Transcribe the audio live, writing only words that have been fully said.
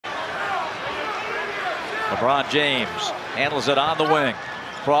LeBron James handles it on the wing.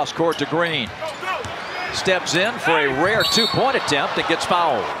 Cross court to Green. Steps in for a rare two-point attempt and gets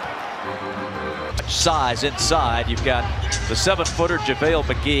fouled. Size inside. You've got the 7-footer JaVale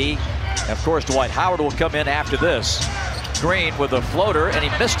McGee. And of course, Dwight Howard will come in after this. Green with a floater, and he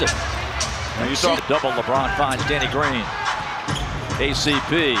missed it. And you saw the double. LeBron finds Danny Green.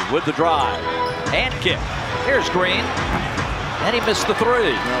 KCP with the drive and kick. Here's Green, and he missed the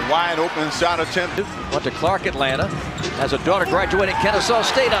three. Wide open shot attempt. Went to Clark, Atlanta. Has a daughter graduating Kennesaw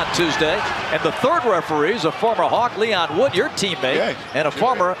State on Tuesday. And the third referee is a former Hawk, Leon Wood, your teammate, and a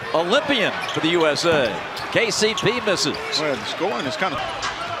former Olympian for the USA. KCP misses. Well, the scoring is kind of...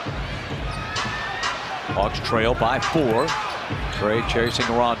 Hawks trail by 4. Trey chasing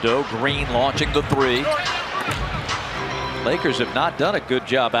Rondo. Green launching the 3. Lakers have not done a good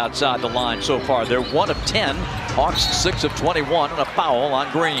job outside the line so far. They're 1 of 10. Hawks 6 of 21, and a foul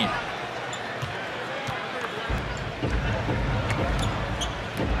on Green.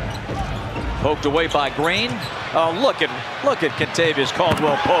 Poked away by Green. Oh, look at Kentavious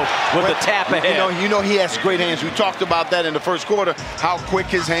Caldwell-Pope with the tap ahead. You know he has great hands. We talked about that in the first quarter, how quick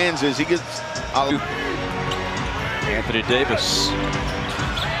his hands is. He gets... Anthony Davis.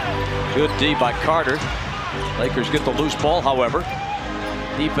 Good D by Carter. Lakers get the loose ball, however.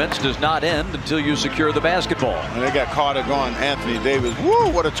 Defense does not end until you secure the basketball. And they got Carter going. Anthony Davis. Woo,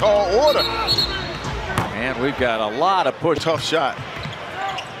 what a tall order. And we've got a lot of push. Tough shot.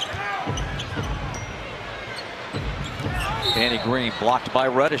 Danny Green blocked by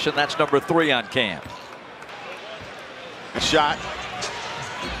Reddish, and that's number 3 on Cam. Shot.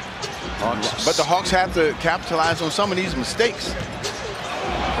 Hawks. But the Hawks have to capitalize on some of these mistakes.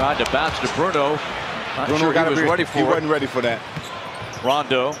 Tried to bounce to Bruno. Bruno sure he was ready for it. He wasn't ready for that.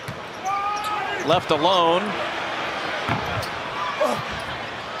 Rondo left alone.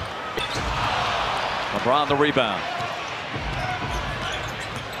 LeBron the rebound.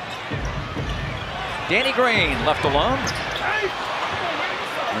 Danny Green left alone.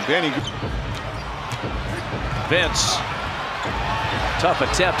 And Danny. Vince. Tough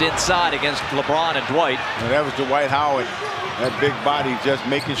attempt inside against LeBron and Dwight. And that was Dwight Howard. That big body just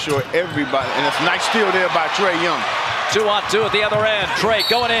making sure everybody. And it's a nice steal there by Trae Young. 2-on-2 at the other end. Trae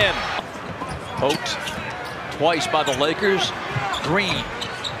going in. Poked twice by the Lakers. Green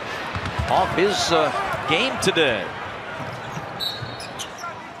off his game today.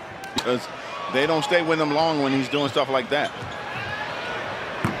 Because they don't stay with him long when he's doing stuff like that.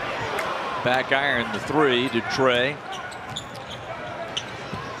 Back iron the 3 to Trae.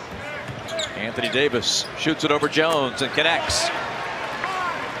 Anthony Davis shoots it over Jones and connects.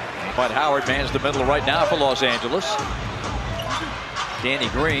 But Howard mans the middle right now for Los Angeles. Danny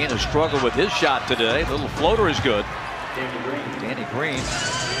Green has struggled with his shot today. The little floater is good. Danny Green.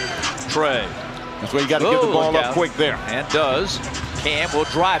 Trae. That's where you got to get the ball up quick there. And does. Cam will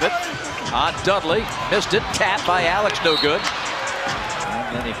drive it on Dudley. Missed it. Tap by Alex. No good.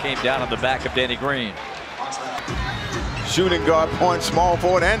 And then he came down on the back of Danny Green. Shooting guard, point, small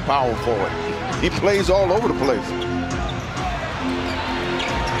forward, and power forward. He plays all over the place.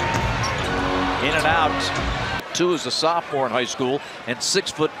 In and out. 2 as a sophomore in high school and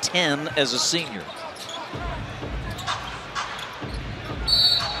 6'10" as a senior.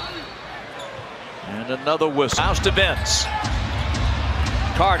 And another whistle. House to Vince.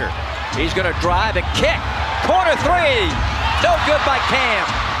 Carter. He's going to drive and kick. Corner 3. No good by Cam.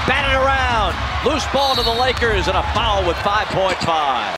 Batted around. Loose ball to the Lakers and a foul with 5.5.